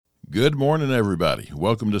Good morning, everybody.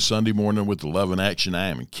 Welcome to Sunday Morning with Love in Action. I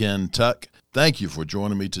am Ken Tuck. Thank you for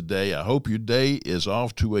joining me today. I hope your day is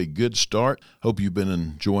off to a good start. Hope you've been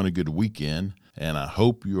enjoying a good weekend, and I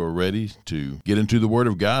hope you are ready to get into the Word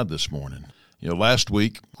of God this morning. Last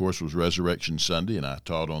week, of course, was Resurrection Sunday, and I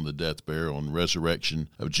taught on the death, burial, and resurrection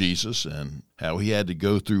of Jesus and how he had to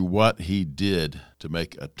go through what he did to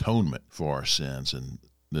make atonement for our sins, and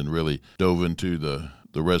then really dove into the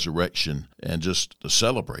resurrection and just to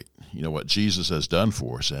celebrate, what Jesus has done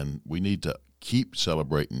for us. And we need to keep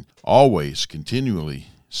celebrating, always continually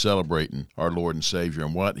celebrating our Lord and Savior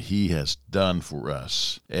and what he has done for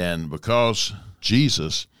us. And because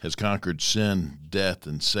Jesus has conquered sin, death,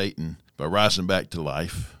 and Satan by rising back to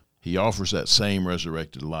life, he offers that same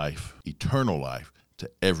resurrected life, eternal life, to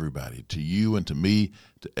everybody, to you and to me,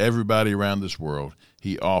 to everybody around this world.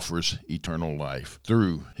 He offers eternal life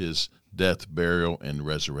through his death, burial, and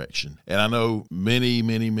resurrection. And I know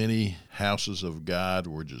many houses of God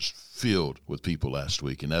were just filled with people last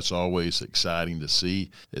week, and that's always exciting to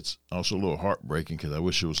see. It's also a little heartbreaking because I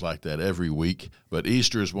wish it was like that every week. But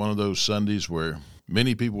Easter is one of those Sundays where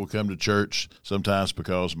many people will come to church, sometimes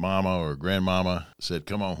because mama or grandmama said,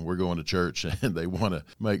 come on, we're going to church, and they want to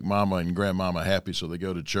make mama and grandmama happy, so they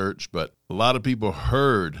go to church. But a lot of people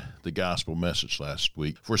heard the gospel message last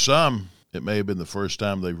week. For some, it may have been the first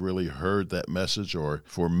time they've really heard that message, or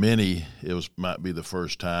for many, might be the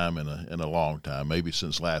first time in a long time, maybe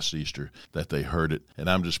since last Easter, that they heard it. And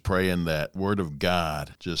I'm just praying that Word of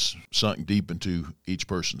God just sunk deep into each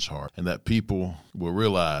person's heart, and that people will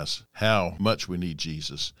realize how much we need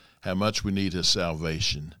Jesus, how much we need his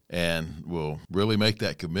salvation, and will really make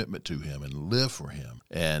that commitment to him and live for him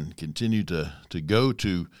and continue to go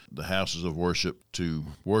to the houses of worship, to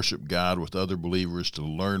worship God with other believers, to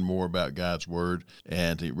learn more about God's word,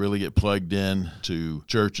 and to really get plugged in to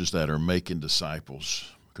churches that are making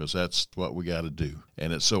disciples, because that's what we got to do.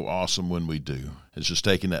 And it's so awesome when we do. It's just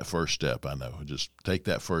taking that first step, I know. Just take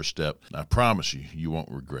that first step, and I promise you, you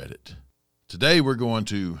won't regret it. Today, we're going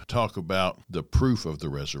to talk about the proof of the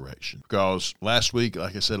resurrection, because last week,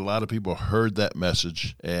 like I said, a lot of people heard that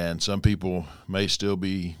message, and some people may still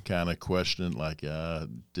be kind of questioning, like,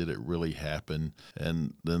 did it really happen?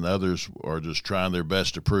 And then others are just trying their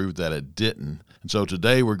best to prove that it didn't. And so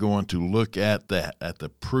today, we're going to look at that, at the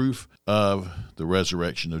proof of the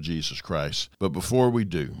resurrection of Jesus Christ. But before we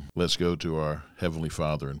do, let's go to our Heavenly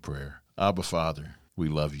Father in prayer. Abba, Father, we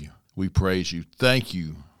love you. We praise you. Thank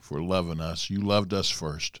you for loving us. You loved us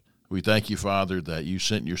first. We thank you, Father, that you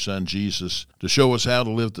sent your Son, Jesus, to show us how to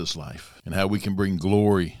live this life and how we can bring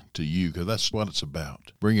glory to you, because that's what it's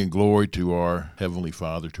about. Bringing glory to our Heavenly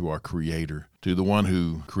Father, to our Creator, to the one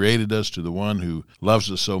who created us, to the one who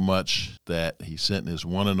loves us so much that he sent his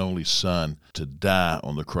one and only Son to die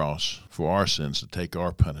on the cross for our sins, to take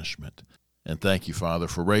our punishment. And thank you, Father,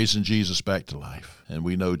 for raising Jesus back to life. And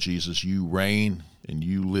we know, Jesus, you reign and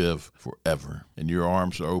you live forever. And your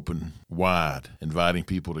arms are open wide, inviting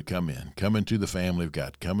people to come in. Come into the family of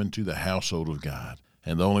God. Come into the household of God.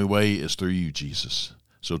 And the only way is through you, Jesus.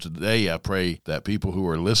 So today I pray that people who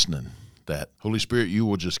are listening, that Holy Spirit, you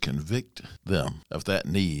will just convict them of that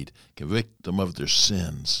need, convict them of their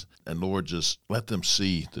sins. And Lord, just let them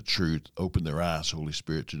see the truth. Open their eyes, Holy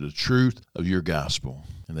Spirit, to the truth of your gospel.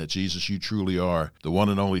 And that, Jesus, you truly are the one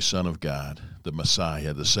and only Son of God, the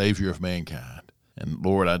Messiah, the Savior of mankind. And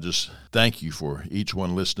Lord, I just thank you for each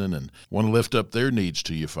one listening and want to lift up their needs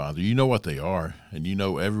to you, Father. You know what they are, and you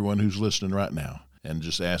know everyone who's listening right now. And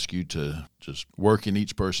just ask you to just work in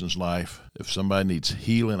each person's life. If somebody needs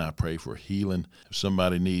healing, I pray for healing. If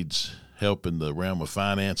somebody needs help in the realm of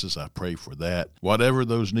finances, I pray for that. Whatever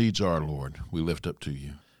those needs are, Lord, we lift up to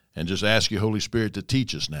you. And just ask you, Holy Spirit, to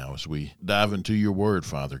teach us now as we dive into your word,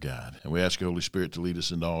 Father God. And we ask you, Holy Spirit, to lead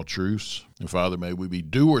us into all truths. And Father, may we be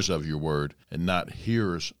doers of your word and not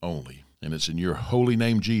hearers only. And it's in your holy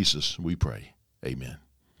name, Jesus, we pray. Amen.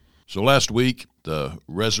 So last week, the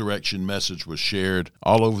resurrection message was shared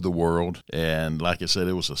all over the world. And like I said,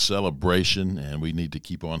 it was a celebration, and we need to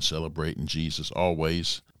keep on celebrating Jesus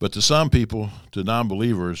always. But to some people, to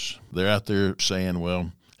non-believers, they're out there saying,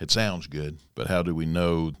 well, it sounds good, but how do we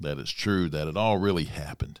know that it's true, that it all really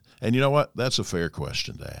happened? And you know what? That's a fair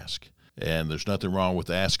question to ask. And there's nothing wrong with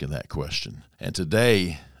asking that question. And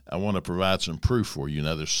today, I want to provide some proof for you.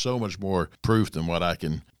 Now, there's so much more proof than what I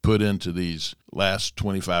can put into these last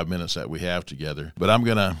 25 minutes that we have together. But I'm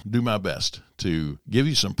going to do my best to give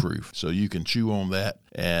you some proof so you can chew on that.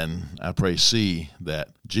 And I pray see that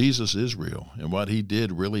Jesus is real and what he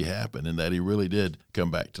did really happened and that he really did come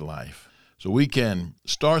back to life. So we can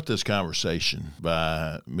start this conversation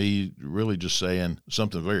by me really just saying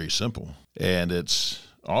something very simple. And it's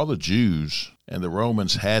all the Jews and the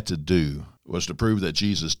Romans had to do was to prove that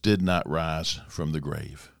Jesus did not rise from the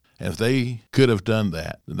grave. And if they could have done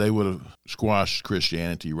that, then they would have squashed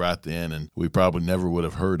Christianity right then, and we probably never would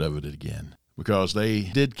have heard of it again. Because they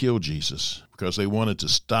did kill Jesus, because they wanted to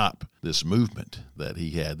stop this movement that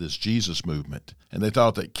he had, this Jesus movement. And they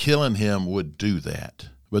thought that killing him would do that.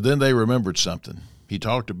 But then they remembered something. He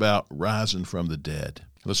talked about rising from the dead.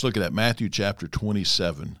 Let's look at that, Matthew chapter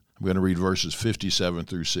 27. I'm going to read verses 57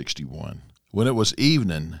 through 61. When it was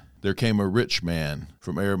evening, there came a rich man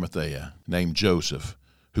from Arimathea named Joseph,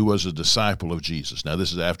 who was a disciple of Jesus. Now,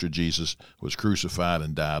 this is after Jesus was crucified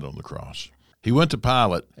and died on the cross. He went to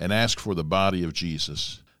Pilate and asked for the body of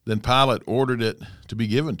Jesus. Then Pilate ordered it to be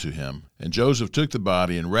given to him, and Joseph took the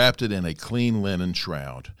body and wrapped it in a clean linen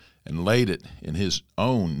shroud and laid it in his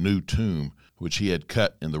own new tomb, which he had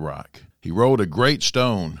cut in the rock. He rolled a great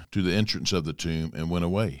stone to the entrance of the tomb and went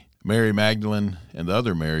away. Mary Magdalene and the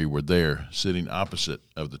other Mary were there, sitting opposite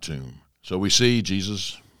of the tomb. So we see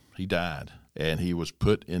Jesus, he died, and he was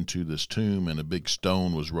put into this tomb, and a big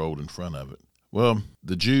stone was rolled in front of it. Well,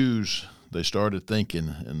 the Jews, they started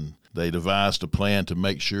thinking, and they devised a plan to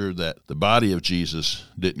make sure that the body of Jesus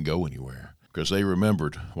didn't go anywhere, because they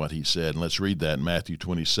remembered what he said. And let's read that in Matthew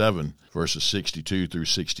 27, verses 62 through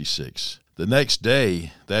 66. The next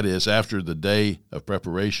day, that is, after the day of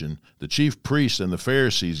preparation, the chief priests and the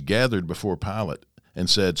Pharisees gathered before Pilate and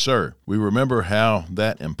said, "Sir, we remember how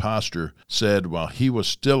that impostor said while he was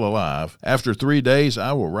still alive, 'After 3 days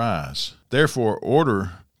I will rise.' Therefore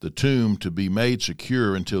order the tomb to be made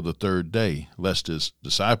secure until the third day, lest his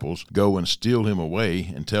disciples go and steal him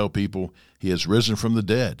away and tell people he has risen from the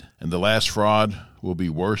dead, and the last fraud will be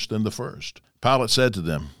worse than the first." Pilate said to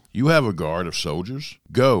them, "You have a guard of soldiers.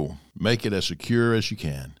 Go, make it as secure as you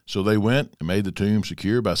can." So they went and made the tomb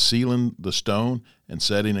secure by sealing the stone and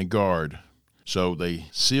setting a guard. So they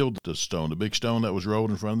sealed the stone, the big stone that was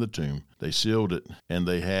rolled in front of the tomb. They sealed it, and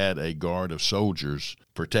they had a guard of soldiers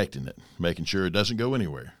protecting it, making sure it doesn't go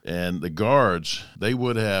anywhere. And the guards, they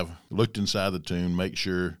would have looked inside the tomb, make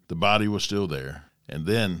sure the body was still there, and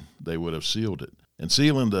then they would have sealed it. And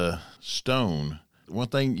sealing the stone, one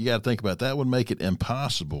thing you got to think about, that would make it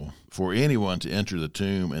impossible for anyone to enter the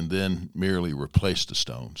tomb and then merely replace the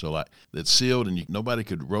stone. So like it's sealed, and nobody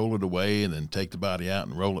could roll it away and then take the body out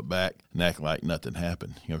and roll it back and act like nothing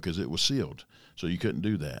happened, because it was sealed. So you couldn't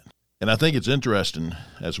do that. And I think it's interesting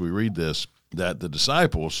as we read this that the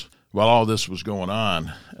disciples, while all this was going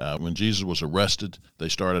on, when Jesus was arrested, they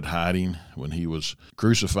started hiding. When he was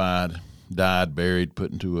crucified, died, buried,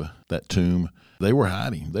 put into that tomb, they were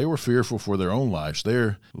hiding. They were fearful for their own lives.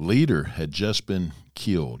 Their leader had just been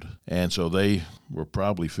killed. And so they were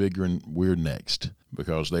probably figuring, we're next,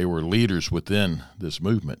 because they were leaders within this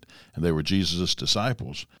movement, and they were Jesus'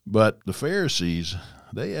 disciples. But the Pharisees,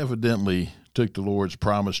 they evidently took the Lord's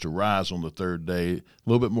promise to rise on the third day a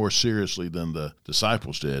little bit more seriously than the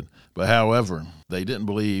disciples did. But however, they didn't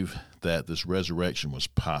believe that this resurrection was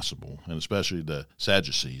possible, and especially the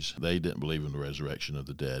Sadducees. They didn't believe in the resurrection of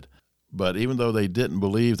the dead. But even though they didn't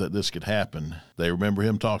believe that this could happen, they remember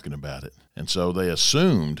him talking about it. And so they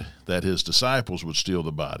assumed that his disciples would steal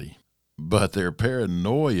the body. But their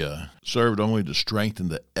paranoia served only to strengthen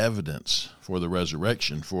the evidence for the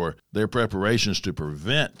resurrection, for their preparations to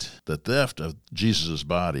prevent the theft of Jesus'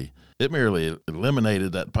 body. It merely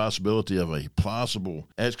eliminated that possibility of a plausible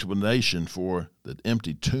explanation for the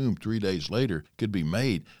empty tomb 3 days later could be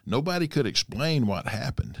made. Nobody could explain what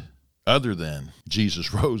happened other than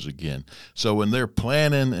Jesus rose again. So when they're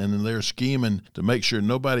planning and they're scheming to make sure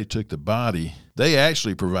nobody took the body, they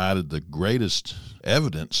actually provided the greatest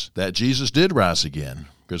evidence that Jesus did rise again,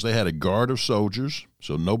 because they had a guard of soldiers,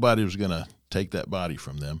 so nobody was going to take that body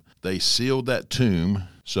from them. They sealed that tomb,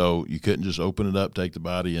 so you couldn't just open it up, take the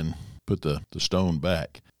body, and put the stone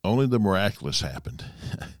back. Only the miraculous happened.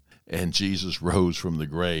 And Jesus rose from the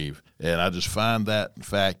grave. And I just find that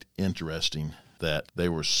fact interesting, that they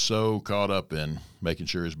were so caught up in making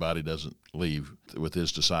sure his body doesn't leave with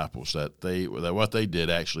his disciples, that what they did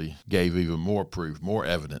actually gave even more proof, more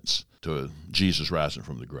evidence to Jesus rising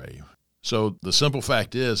from the grave. So the simple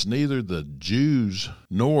fact is, neither the Jews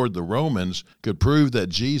nor the Romans could prove that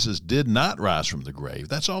Jesus did not rise from the grave.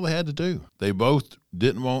 That's all they had to do. They both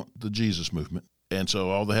didn't want the Jesus movement, and so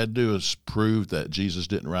all they had to do is prove that Jesus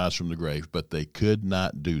didn't rise from the grave, but they could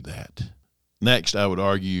not do that. Next, I would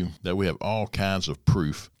argue that we have all kinds of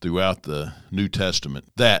proof throughout the New Testament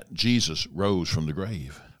that Jesus rose from the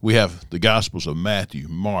grave. We have the Gospels of Matthew,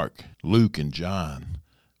 Mark, Luke, and John.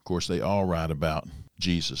 Of course, they all write about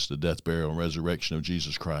Jesus, the death, burial, and resurrection of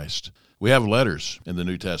Jesus Christ. We have letters in the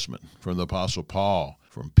New Testament from the Apostle Paul,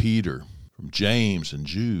 from Peter, from James and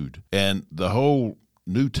Jude. And the whole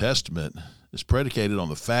New Testament is predicated on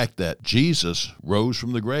the fact that Jesus rose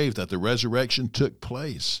from the grave, that the resurrection took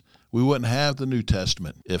place. We wouldn't have the New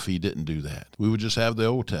Testament if he didn't do that. We would just have the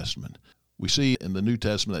Old Testament. We see in the New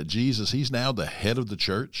Testament that Jesus, he's now the head of the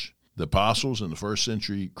church. The apostles and the first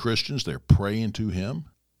century Christians, they're praying to him.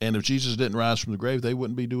 And if Jesus didn't rise from the grave, they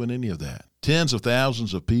wouldn't be doing any of that. Tens of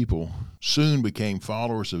thousands of people soon became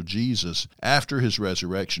followers of Jesus after his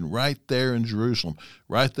resurrection, right there in Jerusalem,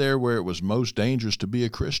 right there where it was most dangerous to be a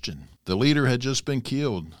Christian. The leader had just been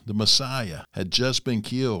killed. The Messiah had just been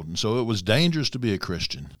killed. And so it was dangerous to be a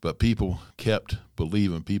Christian. But people kept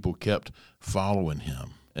believing. People kept following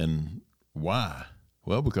him. And why?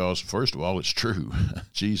 Well, because, first of all, it's true.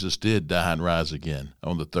 Jesus did die and rise again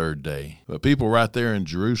on the third day. But people right there in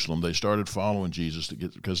Jerusalem, they started following Jesus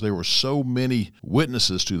because there were so many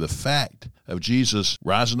witnesses to the fact of Jesus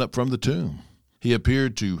rising up from the tomb. He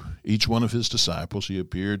appeared to each one of his disciples. He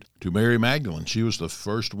appeared to Mary Magdalene. She was the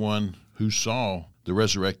first one who saw the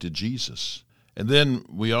resurrected Jesus. And then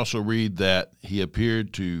we also read that he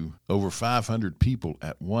appeared to over 500 people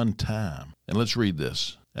at one time. And let's read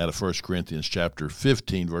this. Out of 1 Corinthians chapter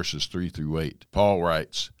 15, verses 3 through 8. Paul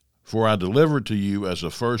writes, "For I delivered to you as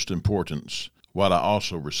of first importance what I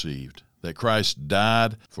also received, that Christ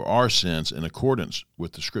died for our sins in accordance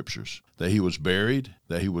with the Scriptures, that he was buried,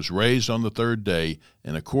 that he was raised on the third day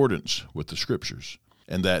in accordance with the Scriptures,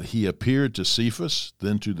 and that he appeared to Cephas,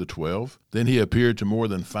 then to the 12. Then he appeared to more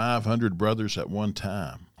than 500 brothers at one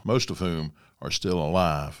time, most of whom are still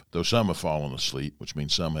alive, though some have fallen asleep," which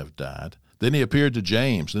means some have died. "Then he appeared to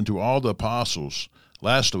James, then to all the apostles.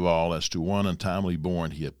 Last of all, as to one untimely born,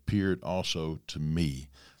 he appeared also to me."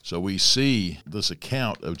 So we see this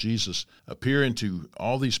account of Jesus appearing to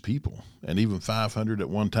all these people, and even 500 at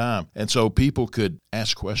one time. And so people could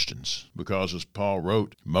ask questions because, as Paul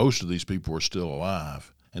wrote, most of these people were still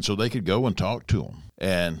alive. And so they could go and talk to them.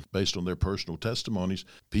 And based on their personal testimonies,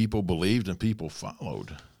 people believed and people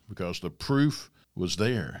followed because the proof was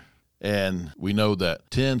there. And we know that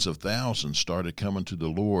tens of thousands started coming to the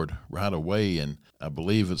Lord right away. And I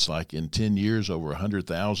believe it's like in 10 years, over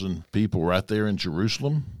 100,000 people right there in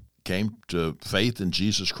Jerusalem came to faith in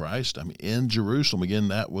Jesus Christ. I mean, in Jerusalem, again,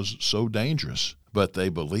 that was so dangerous. But they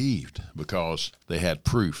believed because they had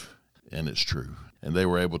proof, and it's true. And they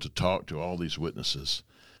were able to talk to all these witnesses.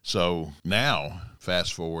 So now,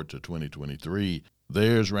 fast forward to 2023,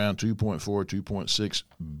 there's around 2.4, 2.6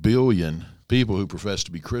 billion people who profess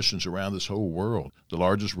to be Christians around this whole world, the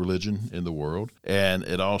largest religion in the world. And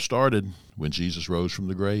it all started when Jesus rose from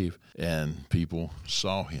the grave and people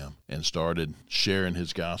saw him and started sharing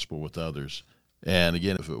his gospel with others. And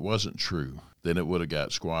again, if it wasn't true, then it would have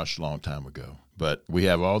got squashed a long time ago. But we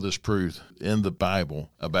have all this proof in the Bible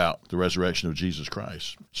about the resurrection of Jesus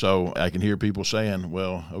Christ. So I can hear people saying,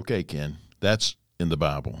 well, okay, Ken, that's in the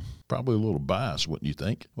Bible. Probably a little biased, wouldn't you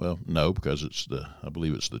think? Well, no, because I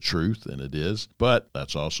believe it's the truth, and it is. But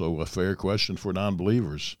that's also a fair question for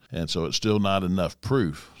non-believers. And so it's still not enough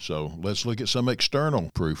proof. So let's look at some external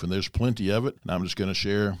proof, and there's plenty of it. And I'm just going to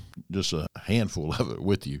share just a handful of it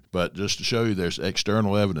with you. But just to show you there's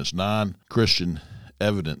external evidence, non-Christian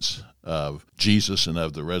evidence of Jesus and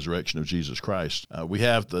of the resurrection of Jesus Christ. We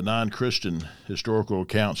have the non-Christian historical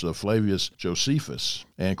accounts of Flavius Josephus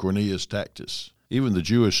and Cornelius Tacitus. Even the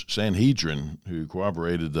Jewish Sanhedrin, who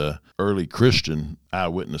corroborated the early Christian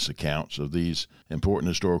eyewitness accounts of these important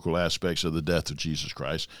historical aspects of the death of Jesus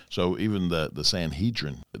Christ. So even the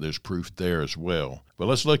Sanhedrin, there's proof there as well. But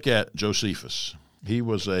let's look at Josephus. He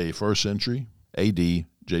was a first century AD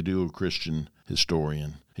Judeo-Christian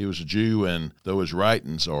historian. He was a Jew, and though his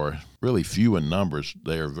writings are really few in numbers,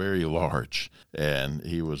 they are very large. And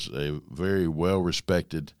he was a very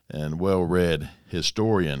well-respected and well-read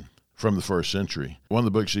historian from the first century. One of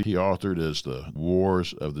the books he authored is The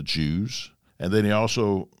Wars of the Jews. And then he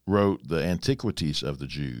also wrote The Antiquities of the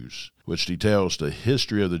Jews, which details the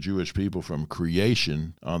history of the Jewish people from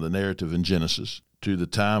creation on the narrative in Genesis to the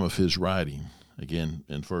time of his writing, again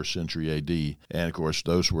in first century A.D. And, of course,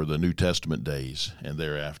 those were the New Testament days and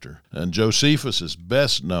thereafter. And Josephus is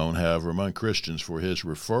best known, however, among Christians for his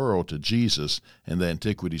referral to Jesus in the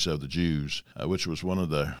Antiquities of the Jews, which was one of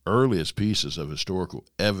the earliest pieces of historical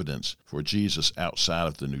evidence for Jesus outside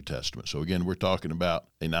of the New Testament. So, again, we're talking about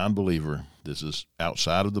a non-believer. This is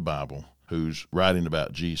outside of the Bible, who's writing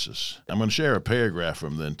about Jesus. I'm going to share a paragraph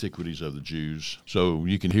from the Antiquities of the Jews so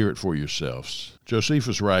you can hear it for yourselves.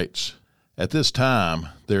 Josephus writes, "At this time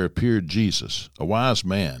there appeared Jesus, a wise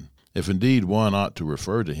man, if indeed one ought to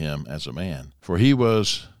refer to him as a man. For he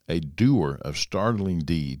was a doer of startling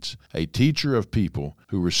deeds, a teacher of people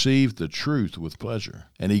who received the truth with pleasure.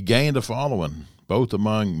 And he gained a following, both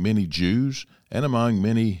among many Jews and among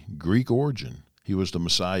many Greek origin. He was the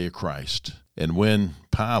Messiah Christ. And when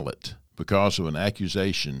Pilate, because of an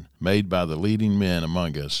accusation made by the leading men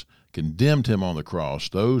among us, condemned him on the cross,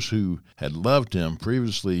 those who had loved him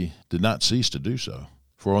previously did not cease to do so.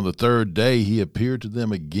 For on the third day he appeared to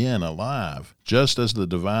them again alive, just as the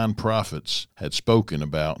divine prophets had spoken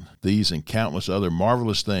about these and countless other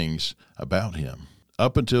marvelous things about him.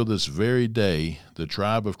 Up until this very day, the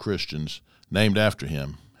tribe of Christians named after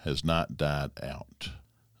him has not died out.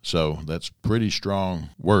 So that's pretty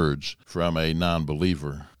strong words from a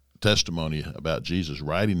non-believer, testimony about Jesus,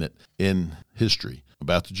 writing it in history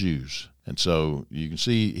about the Jews. And so you can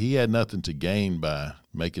see he had nothing to gain by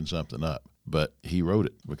making something up, but he wrote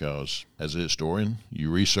it because as a historian, you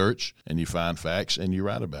research and you find facts and you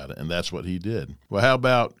write about it, and that's what he did. Well, how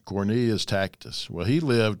about Cornelius Tacitus? Well, he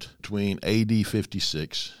lived between AD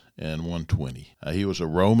 56 and 120. He was a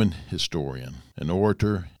Roman historian, an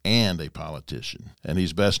orator, and a politician, and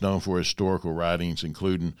he's best known for historical writings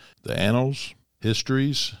including the Annals,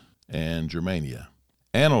 Histories, and Germania.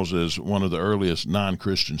 Annals is one of the earliest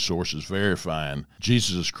non-Christian sources verifying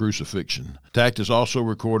Jesus' crucifixion. Tacitus also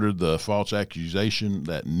recorded the false accusation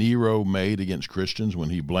that Nero made against Christians when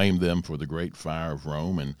he blamed them for the Great Fire of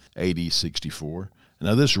Rome in AD 64.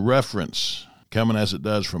 Now, this reference, coming as it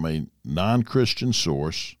does from a non-Christian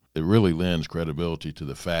source, it really lends credibility to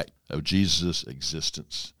the fact of Jesus'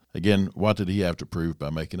 existence. Again, what did he have to prove by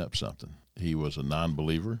making up something? He was a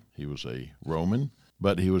non-believer. He was a Roman.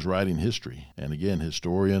 But he was writing history. And again,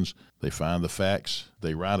 historians, they find the facts,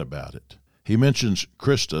 they write about it. He mentions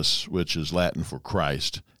Christus, which is Latin for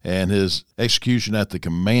Christ, and his execution at the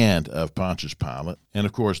command of Pontius Pilate. And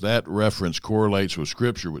of course, that reference correlates with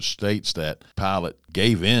Scripture, which states that Pilate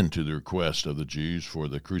gave in to the request of the Jews for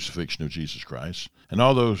the crucifixion of Jesus Christ. And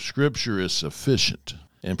although Scripture is sufficient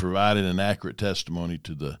in providing an accurate testimony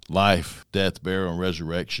to the life, death, burial, and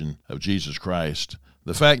resurrection of Jesus Christ,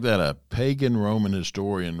 the fact that a pagan Roman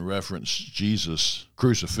historian referenced Jesus'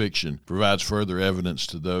 crucifixion provides further evidence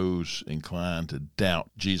to those inclined to doubt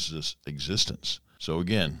Jesus' existence. So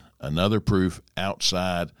again, another proof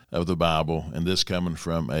outside of the Bible, and this coming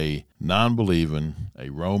from a non-believing, a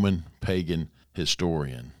Roman pagan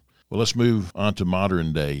historian. Well, let's move on to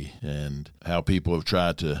modern day and how people have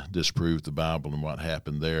tried to disprove the Bible and what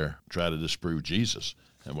happened there, try to disprove Jesus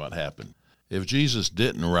and what happened. If Jesus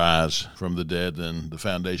didn't rise from the dead, then the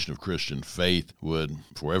foundation of Christian faith would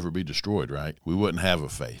forever be destroyed, right? We wouldn't have a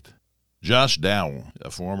faith. Josh Dowell,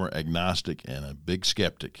 a former agnostic and a big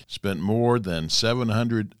skeptic, spent more than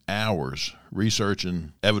 700 hours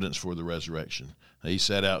researching evidence for the resurrection. He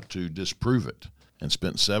set out to disprove it and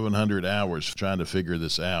spent 700 hours trying to figure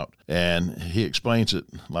this out. And he explains it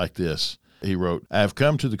like this. He wrote, "I have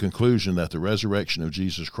come to the conclusion that the resurrection of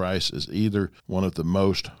Jesus Christ is either one of the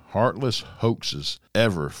most heartless hoaxes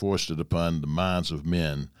ever foisted upon the minds of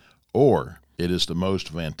men, or it is the most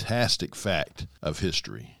fantastic fact of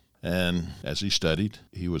history." And as he studied,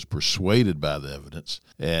 he was persuaded by the evidence,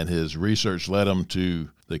 and his research led him to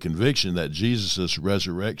the conviction that Jesus'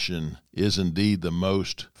 resurrection is indeed the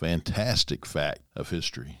most fantastic fact of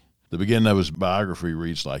history. The beginning of his biography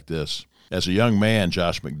reads like this. As a young man,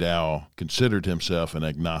 Josh McDowell considered himself an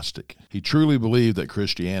agnostic. He truly believed that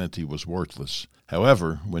Christianity was worthless.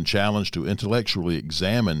 However, when challenged to intellectually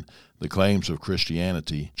examine the claims of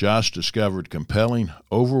Christianity, Josh discovered compelling,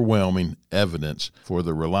 overwhelming evidence for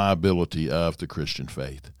the reliability of the Christian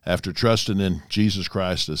faith. After trusting in Jesus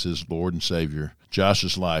Christ as his Lord and Savior,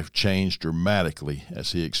 Josh's life changed dramatically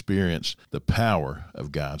as he experienced the power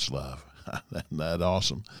of God's love. That's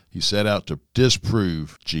awesome. He set out to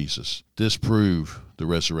disprove Jesus, disprove the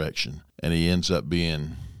resurrection, and he ends up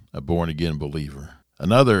being a born-again believer.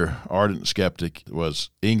 Another ardent skeptic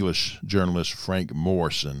was English journalist Frank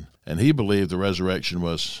Morison, and he believed the resurrection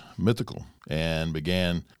was mythical and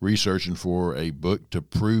began researching for a book to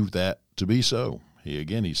prove that to be so.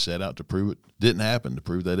 He set out to prove it didn't happen, to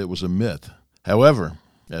prove that it was a myth. However,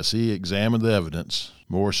 as he examined the evidence,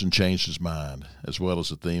 Morison changed his mind, as well as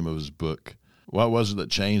the theme of his book. What was it that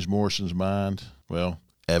changed Morison's mind? Well,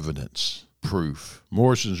 evidence, proof.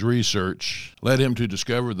 Morison's research led him to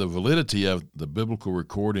discover the validity of the biblical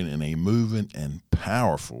recording in a moving and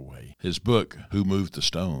powerful way. His book, Who Moved the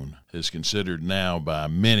Stone, is considered now by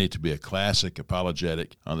many to be a classic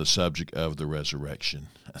apologetic on the subject of the resurrection.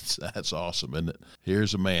 That's awesome, isn't it?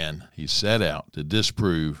 Here's a man, he set out to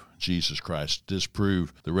disprove Jesus Christ,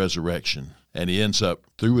 disprove the resurrection, and he ends up,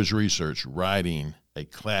 through his research, writing a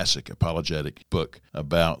classic apologetic book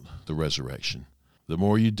about the resurrection. the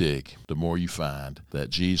more you dig, the more you find that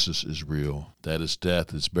Jesus is real, that his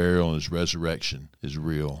death, his burial, and his resurrection is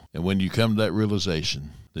real. And when you come to that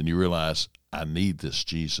realization, then you realize, I need this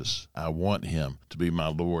Jesus. I want him to be my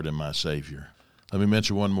Lord and my Savior. Let me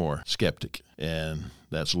mention one more skeptic, and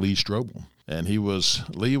that's Lee Strobel. And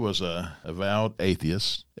Lee was a avowed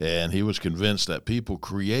atheist, and he was convinced that people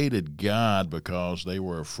created God because they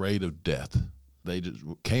were afraid of death. They just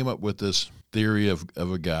came up with this theory of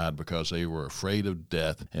a God because they were afraid of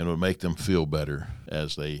death, and it would make them feel better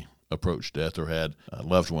as they approached death or had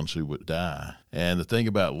loved ones who would die. And the thing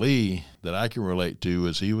about Lee that I can relate to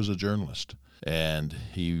is he was a journalist. And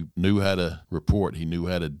he knew how to report. He knew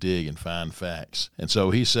how to dig and find facts. And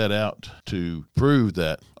so he set out to prove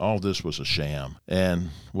that all this was a sham. And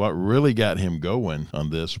what really got him going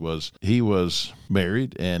on this was he was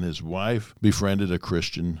married, and his wife befriended a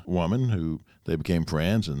Christian woman who they became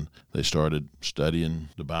friends, and they started studying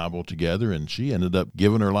the Bible together, and she ended up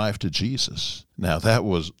giving her life to Jesus. Now, that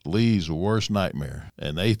was Lee's worst nightmare.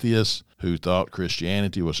 An atheist who thought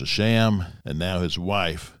Christianity was a sham, and now his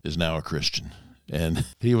wife is now a Christian. And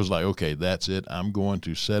he was like, okay, that's it. I'm going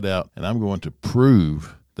to set out, and I'm going to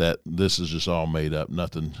prove that this is just all made up.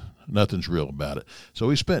 Nothing's real about it.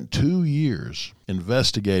 So he spent 2 years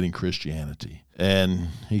investigating Christianity, and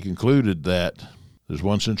he concluded that there's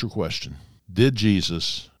one central question. Did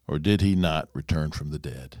Jesus or did he not return from the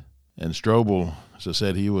dead? And Strobel, as I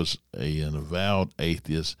said, he was an avowed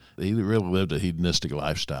atheist. He really lived a hedonistic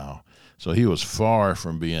lifestyle. So he was far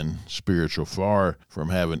from being spiritual, far from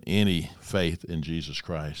having any faith in Jesus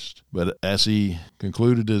Christ. But as he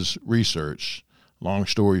concluded his research, long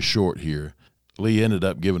story short here, Lee ended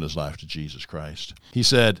up giving his life to Jesus Christ. He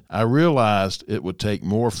said, I realized it would take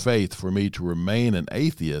more faith for me to remain an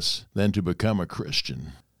atheist than to become a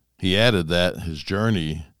Christian. He added that his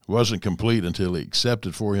journey wasn't complete until he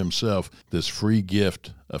accepted for himself this free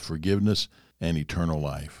gift of forgiveness and eternal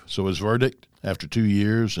life. So his verdict, after 2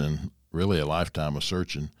 years and really a lifetime of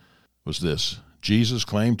searching, was this: Jesus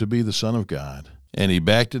claimed to be the Son of God, and he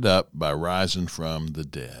backed it up by rising from the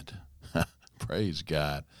dead. Praise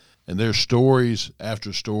God. And there's stories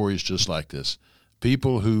after stories just like this.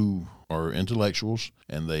 People who are intellectuals,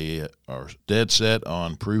 and they are dead set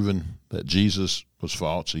on proving that Jesus was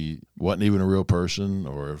false. He wasn't even a real person,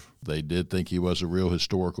 or if they did think he was a real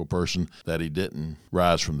historical person, that he didn't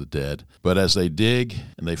rise from the dead. But as they dig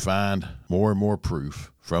and they find more and more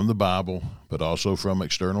proof from the Bible, but also from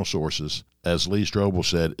external sources, as Lee Strobel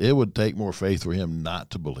said, it would take more faith for him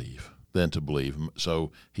not to believe than to believe.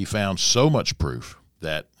 So he found so much proof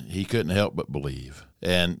that he couldn't help but believe.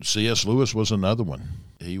 And C.S. Lewis was another one.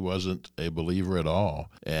 He wasn't a believer at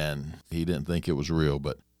all, and he didn't think it was real,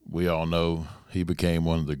 but we all know he became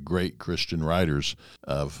one of the great Christian writers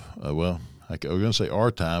of, I was going to say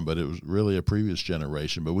our time, but it was really a previous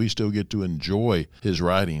generation, but we still get to enjoy his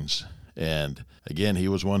writings. And again, he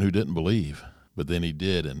was one who didn't believe, but then he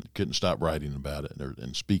did and couldn't stop writing about it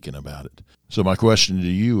and speaking about it. So my question to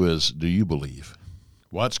you is, do you believe?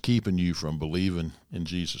 What's keeping you from believing in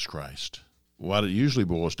Jesus Christ? What it usually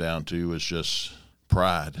boils down to is just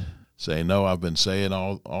pride. Saying, no, I've been saying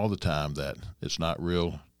all the time that it's not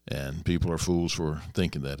real, and people are fools for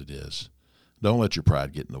thinking that it is. Don't let your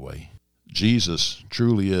pride get in the way. Jesus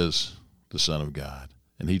truly is the Son of God,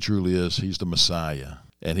 and he truly is. He's the Messiah,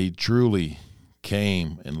 and he truly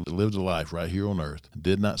came and lived a life right here on earth,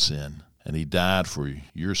 did not sin, and he died for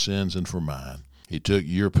your sins and for mine. He took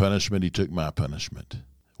your punishment. He took my punishment.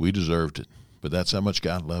 We deserved it, but that's how much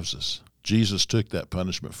God loves us. Jesus took that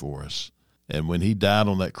punishment for us. And when he died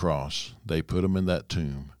on that cross, they put him in that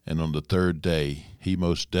tomb. And on the third day, he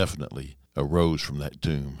most definitely arose from that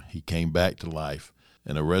tomb. He came back to life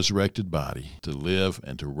in a resurrected body to live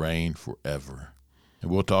and to reign forever.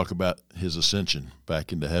 And we'll talk about his ascension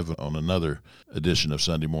back into heaven on another edition of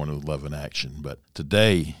Sunday Morning with Love in Action. But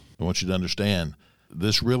today, I want you to understand,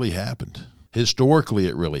 this really happened. Historically,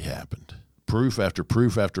 it really happened. Proof after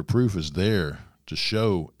proof after proof is there to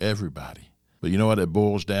show everybody. But you know what? It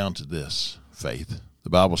boils down to this: faith. The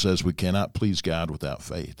Bible says we cannot please God without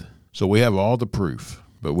faith. So we have all the proof,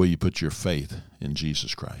 but will you put your faith in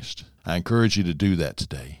Jesus Christ? I encourage you to do that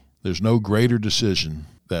today. There's no greater decision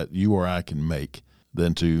that you or I can make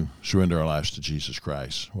than to surrender our lives to Jesus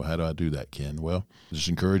Christ. Well, how do I do that, Ken? Well, I just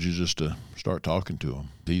encourage you just to start talking to him.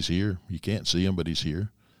 He's here. You can't see him, but he's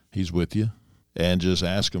here. He's with you. And just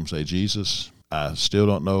ask him, say, Jesus, I still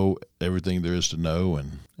don't know everything there is to know.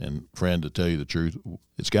 And friend, to tell you the truth,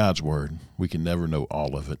 it's God's word. We can never know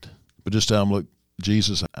all of it. But just tell him, look,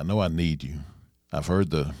 Jesus, I know I need you. I've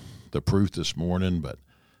heard the proof this morning, but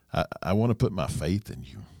I want to put my faith in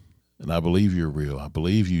you. And I believe you're real. I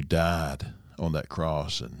believe you died on that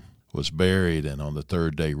cross and was buried and on the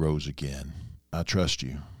third day rose again. I trust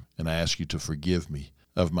you, and I ask you to forgive me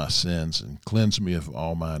of my sins and cleanse me of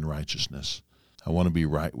all my unrighteousness. I want to be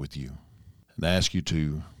right with you, and I ask you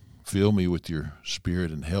to fill me with your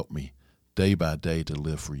Spirit and help me day by day to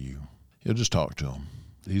live for you. You'll just talk to him.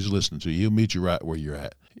 He's listening to you. He'll meet you right where you're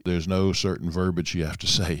at. There's no certain verbiage you have to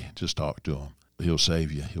say. Just talk to him. He'll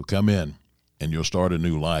save you. He'll come in, and you'll start a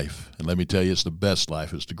new life. And let me tell you, it's the best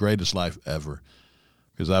life. It's the greatest life ever,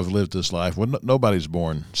 because I've lived this life. Well, nobody's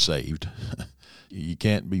born saved. You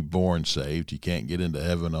can't be born saved. You can't get into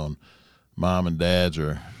heaven on mom and dad's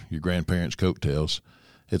or your grandparents' coattails.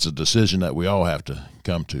 It's a decision that we all have to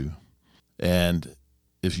come to. And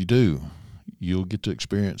if you do, you'll get to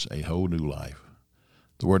experience a whole new life.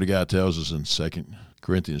 The Word of God tells us in 2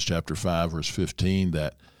 Corinthians chapter 5, verse 15,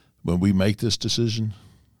 that when we make this decision,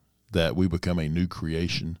 that we become a new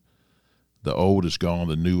creation. The old is gone,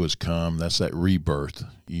 the new has come. That's that rebirth.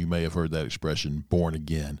 You may have heard that expression, born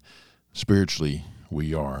again. Spiritually,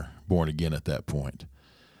 we are born again at that point.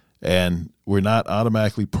 And we're not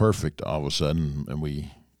automatically perfect all of a sudden, and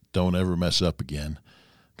we don't ever mess up again.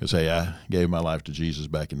 Because, hey, I gave my life to Jesus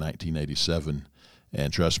back in 1987,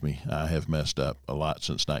 and trust me, I have messed up a lot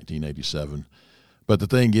since 1987. But the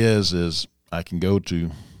thing is I can go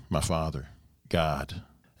to my Father, God,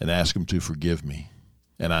 and ask him to forgive me.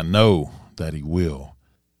 And I know that he will,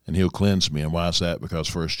 and he'll cleanse me. And why is that?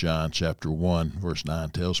 Because 1 John chapter 1, verse 9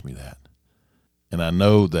 tells me that. And I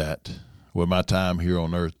know that when my time here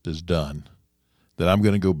on earth is done, that I'm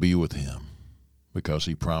going to go be with him, because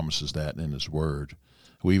he promises that in his word.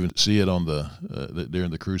 We even see it on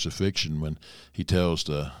during the crucifixion, when he tells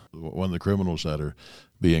one of the criminals that are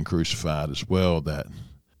being crucified as well, that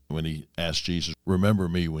when he asks Jesus, remember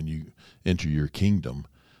me when you enter your kingdom.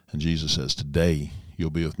 And Jesus says, today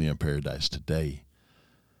you'll be with me in paradise today.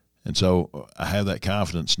 And so I have that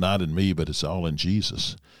confidence, not in me, but it's all in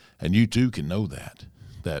Jesus. And you too can know that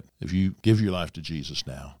if you give your life to Jesus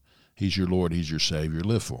now, he's your Lord, he's your Savior,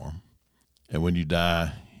 live for him. And when you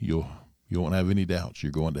die, you won't have any doubts.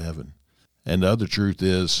 You're going to heaven. And the other truth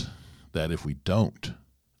is that if we don't,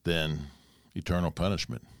 then eternal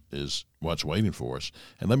punishment is what's waiting for us.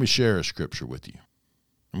 And let me share a scripture with you.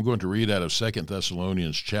 I'm going to read out of 2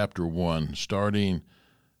 Thessalonians chapter 1, starting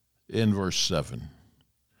in verse 7.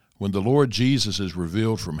 When the Lord Jesus is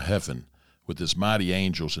revealed from heaven with his mighty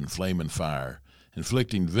angels in flaming fire,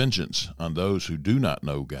 inflicting vengeance on those who do not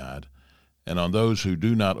know God, and on those who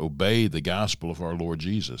do not obey the gospel of our Lord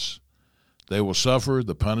Jesus, they will suffer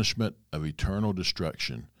the punishment of eternal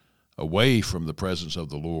destruction, away from the presence of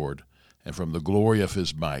the Lord and from the glory of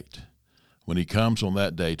his might, when he comes on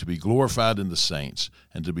that day to be glorified in the saints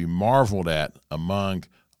and to be marveled at among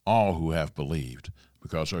all who have believed,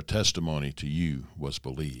 because our testimony to you was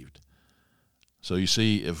believed. So you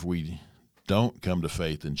see, if we don't come to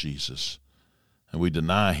faith in Jesus and we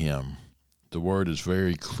deny him, the word is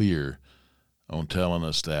very clear on telling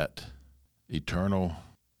us that eternal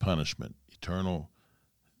punishment, eternal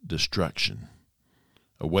destruction,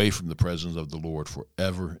 away from the presence of the Lord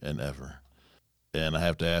forever and ever. And I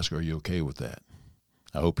have to ask, are you okay with that?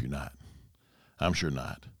 I hope you're not. I'm sure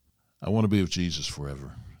not. I want to be with Jesus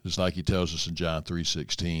forever. Just like he tells us in John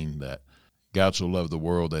 3:16 that God so loved the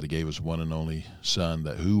world that he gave his one and only Son,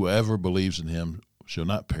 that whoever believes in him shall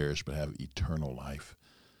not perish but have eternal life.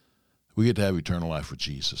 We get to have eternal life with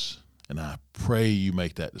Jesus. And I pray you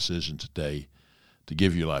make that decision today to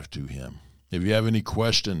give your life to him. If you have any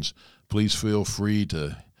questions, please feel free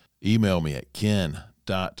to email me at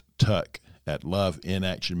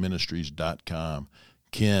ken.tuck@loveinactionministries.com,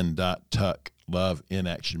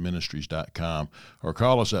 ken.tuck@loveinactionministries.com, or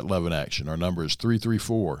call us at Love in Action. Our number is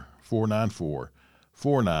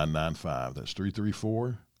 334-494-4995. That's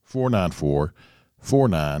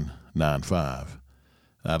 334-494-4995.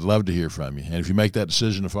 I'd love to hear from you. And if you make that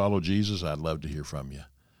decision to follow Jesus, I'd love to hear from you.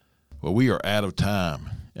 Well, we are out of time,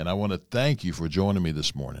 and I want to thank you for joining me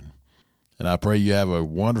this morning. And I pray you have a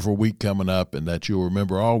wonderful week coming up, and that you'll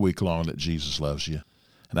remember all week long that Jesus loves you.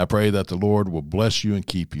 And I pray that the Lord will bless you and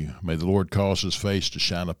keep you. May the Lord cause his face to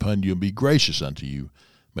shine upon you and be gracious unto you.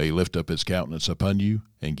 May he lift up his countenance upon you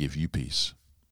and give you peace.